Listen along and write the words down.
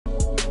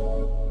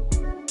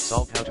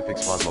Solved how to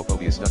fix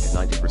Phasmophobia stuck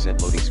at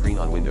 90% loading screen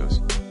on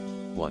Windows.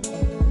 1.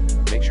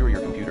 Make sure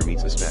your computer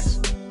meets the specs.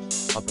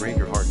 Upgrade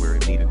your hardware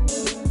if needed.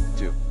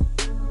 2.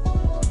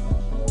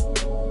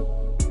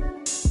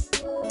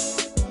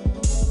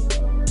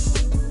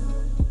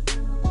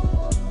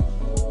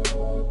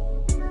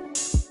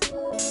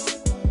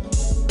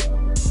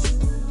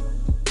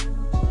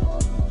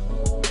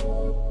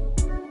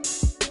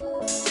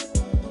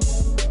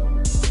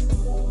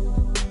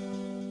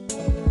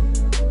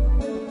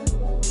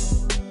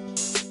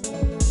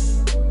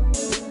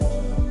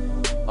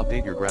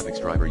 Update your graphics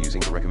driver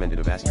using the recommended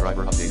Avast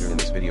driver updater in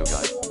this video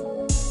guide.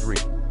 3.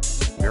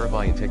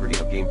 Verify integrity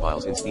of game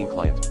files in Steam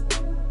client.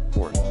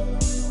 4.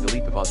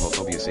 Delete the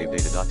Phasmophobia save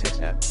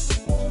data.txt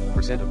app.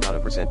 Percent of data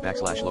percent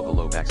backslash local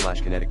low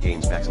backslash kinetic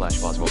games backslash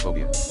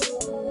Phasmophobia.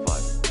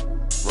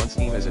 5. Run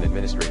Steam as an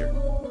administrator.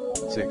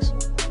 6.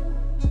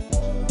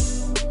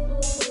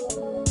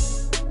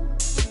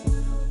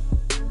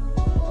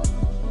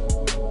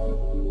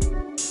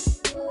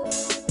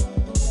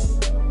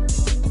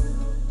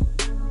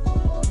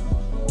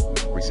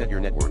 Reset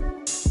your network.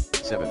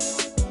 7.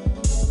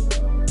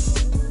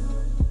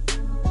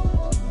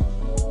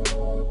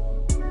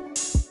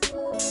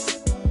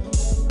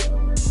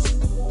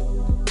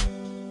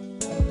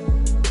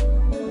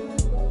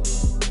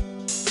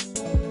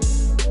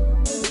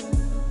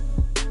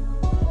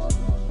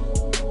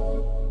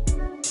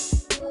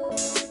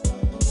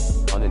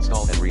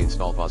 Uninstall and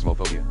reinstall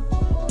Phasmophobia.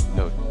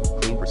 Note,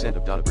 clean percent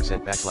of data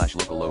percent backslash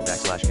local low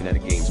backslash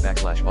kinetic games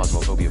backslash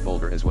Phasmophobia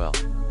folder as well.